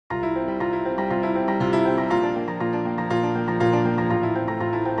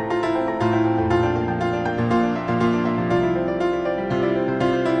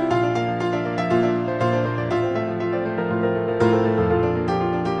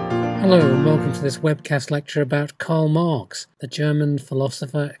Hello and welcome to this webcast lecture about Karl Marx, the German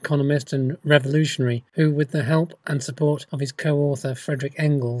philosopher, economist and revolutionary who, with the help and support of his co-author Friedrich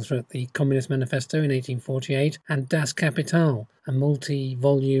Engels, wrote the Communist Manifesto in 1848 and Das Kapital, a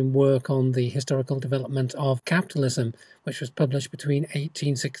multi-volume work on the historical development of capitalism, which was published between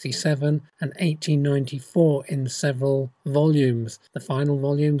 1867 and 1894 in several volumes. The final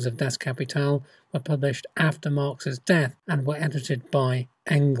volumes of Das Kapital were published after Marx's death and were edited by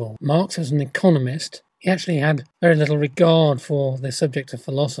Engels. Marx was an economist. He actually had very little regard for the subject of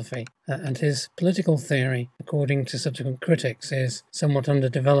philosophy, and his political theory, according to subsequent critics, is somewhat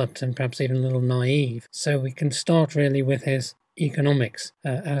underdeveloped and perhaps even a little naive. So we can start really with his economics,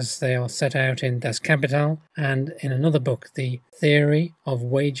 as they are set out in Das Kapital and in another book, The Theory of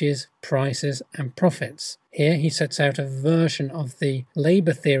Wages, Prices and Profits. Here he sets out a version of the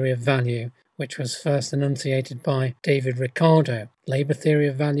labour theory of value, which was first enunciated by David Ricardo. Labour theory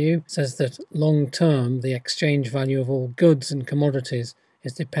of value says that long-term, the exchange value of all goods and commodities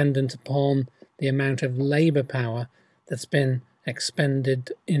is dependent upon the amount of labour power that's been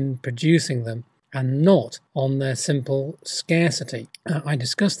expended in producing them, and not on their simple scarcity. I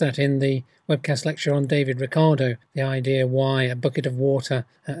discussed that in the webcast lecture on David Ricardo, the idea why a bucket of water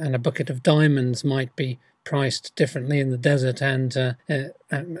and a bucket of diamonds might be priced differently in the desert and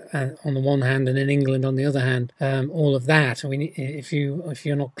on the one hand and in England on the other hand. All of that, if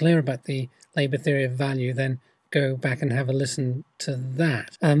you're not clear about the labour theory of value, then go back and have a listen to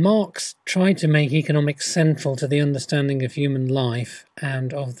that. Marx tried to make economics central to the understanding of human life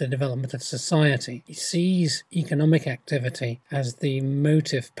and of the development of society. He sees economic activity as the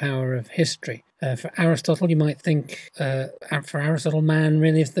motive power of history. For Aristotle, you might think, for Aristotle, man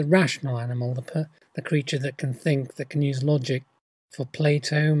really is the rational animal, the creature that can think, that can use logic. For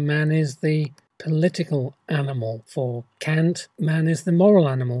Plato, man is the political animal. For Kant, man is the moral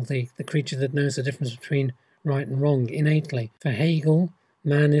animal, the creature that knows the difference between right and wrong innately. For Hegel,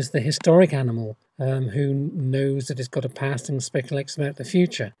 man is the historic animal, who knows that it's got a past and speculates about the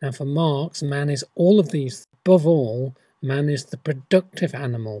future. Now for Marx, man is all of these. Above all, man is the productive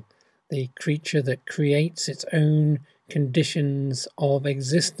animal, the creature that creates its own conditions of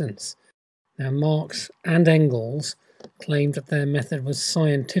existence. Now Marx and Engels claimed that their method was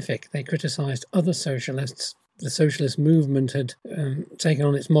scientific. They criticised other socialists. The socialist movement had taken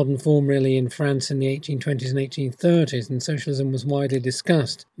on its modern form really in France in the 1820s and 1830s, and socialism was widely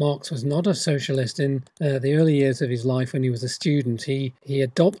discussed. Marx was not a socialist in the early years of his life when he was a student. He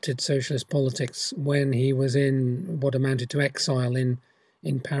adopted socialist politics when he was in what amounted to exile in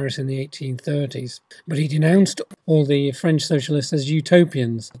Paris in the 1830s. But he denounced all the French socialists as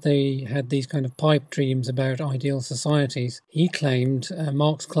utopians. They had these kind of pipe dreams about ideal societies.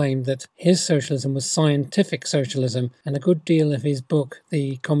 Marx claimed that his socialism was scientific socialism, and a good deal of his book,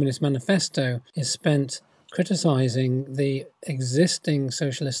 The Communist Manifesto, is spent criticising the existing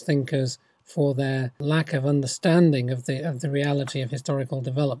socialist thinkers for their lack of understanding of the reality of historical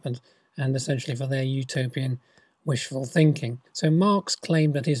development, and essentially for their utopian wishful thinking. So Marx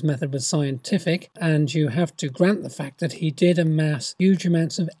claimed that his method was scientific, and you have to grant the fact that he did amass huge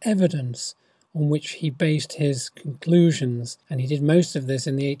amounts of evidence on which he based his conclusions, and he did most of this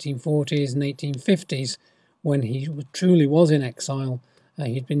in the 1840s and 1850s when he truly was in exile.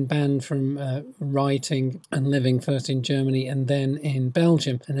 He'd been banned from writing and living first in Germany and then in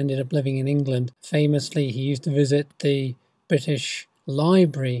Belgium, and ended up living in England. Famously, he used to visit the British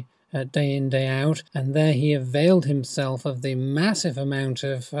Library day in, day out, and there he availed himself of the massive amount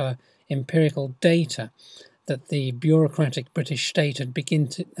of empirical data that the bureaucratic British state had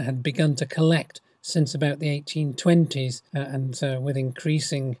begun to collect since about the 1820s, and with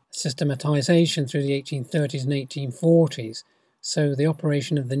increasing systematization through the 1830s and 1840s. So the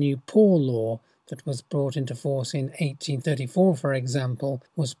operation of the new Poor Law that was brought into force in 1834, for example,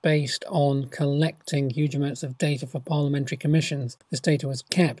 was based on collecting huge amounts of data for parliamentary commissions. This data was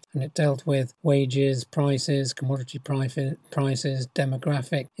kept, and it dealt with wages, prices, commodity prices,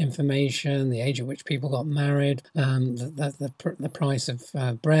 demographic information, the age at which people got married, the price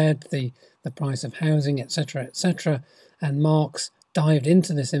of bread, the price of housing, etc., etc. And Marx dived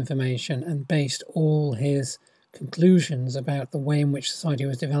into this information and based all his conclusions about the way in which society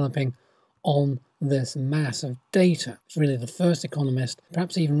was developing on this mass of data. It's really the first economist,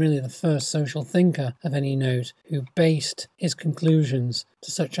 perhaps even really the first social thinker of any note, who based his conclusions to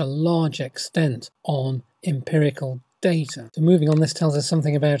such a large extent on empirical data. So moving on, this tells us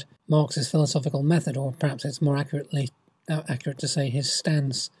something about Marx's philosophical method, or perhaps it's more accurate to say his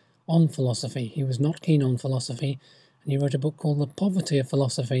stance on philosophy. He was not keen on philosophy, and he wrote a book called The Poverty of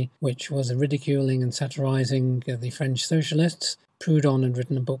Philosophy, which was ridiculing and satirizing the French socialists, Proudhon had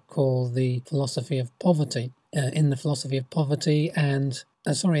written a book called The Philosophy of Poverty. In the Philosophy of Poverty in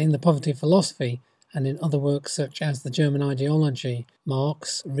the Poverty Philosophy, and in other works such as The German Ideology,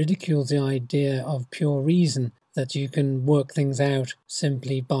 Marx ridicules the idea of pure reason, that you can work things out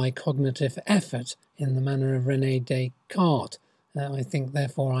simply by cognitive effort in the manner of René Descartes. I think,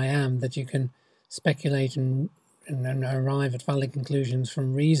 therefore I am, that you can speculate and arrive at valid conclusions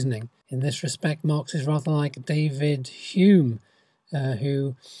from reasoning. In this respect, Marx is rather like David Hume,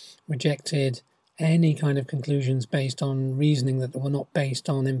 who rejected any kind of conclusions based on reasoning that were not based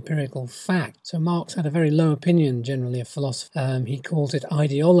on empirical fact. So Marx had a very low opinion generally of philosophy. He calls it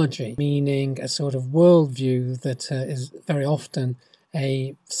ideology, meaning a sort of worldview that is very often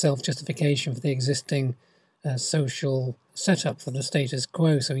a self-justification for the existing social setup, for the status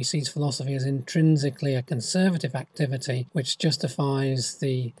quo. So he sees philosophy as intrinsically a conservative activity which justifies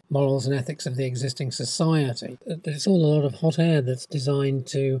the morals and ethics of the existing society. It's all a lot of hot air that's designed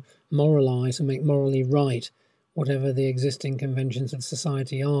to moralise and make morally right whatever the existing conventions of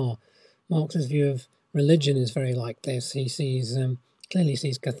society are. Marx's view of religion is very like this. He clearly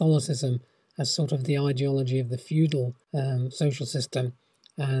sees Catholicism as sort of the ideology of the feudal social system,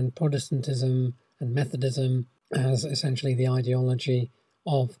 and Protestantism and Methodism as essentially the ideology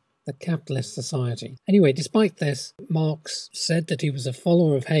of the capitalist society. Anyway, despite this, Marx said that he was a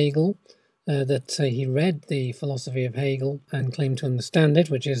follower of Hegel, that he read the philosophy of Hegel and claimed to understand it,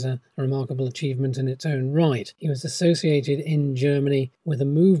 which is a remarkable achievement in its own right. He was associated in Germany with a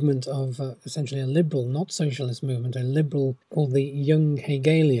movement of essentially a liberal, not socialist movement, a liberal called the Young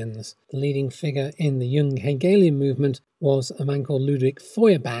Hegelians. The leading figure in the Young Hegelian movement was a man called Ludwig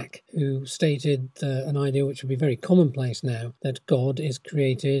Feuerbach, who stated an idea which would be very commonplace now, that God is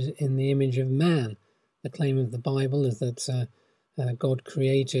created in the image of man. The claim of the Bible is that God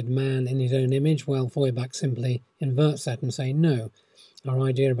created man in his own image. Well, Feuerbach simply inverts that and say, no, our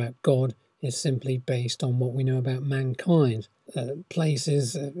idea about God is simply based on what we know about mankind.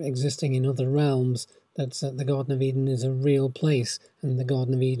 Places existing in other realms, that the Garden of Eden is a real place, and the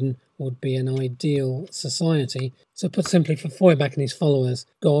Garden of Eden would be an ideal society. So put simply, for Feuerbach and his followers,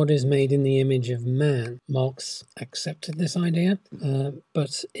 God is made in the image of man. Marx accepted this idea,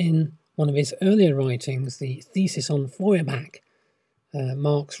 but in one of his earlier writings, the Thesis on Feuerbach,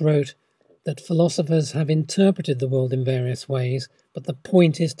 Marx wrote that philosophers have interpreted the world in various ways, but the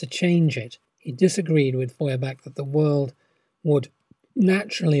point is to change it. He disagreed with Feuerbach that the world would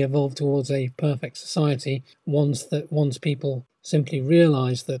naturally evolve towards a perfect society once people simply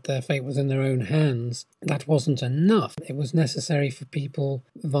realised that their fate was in their own hands. That wasn't enough. It was necessary for people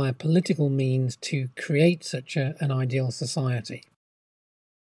via political means to create such an ideal society.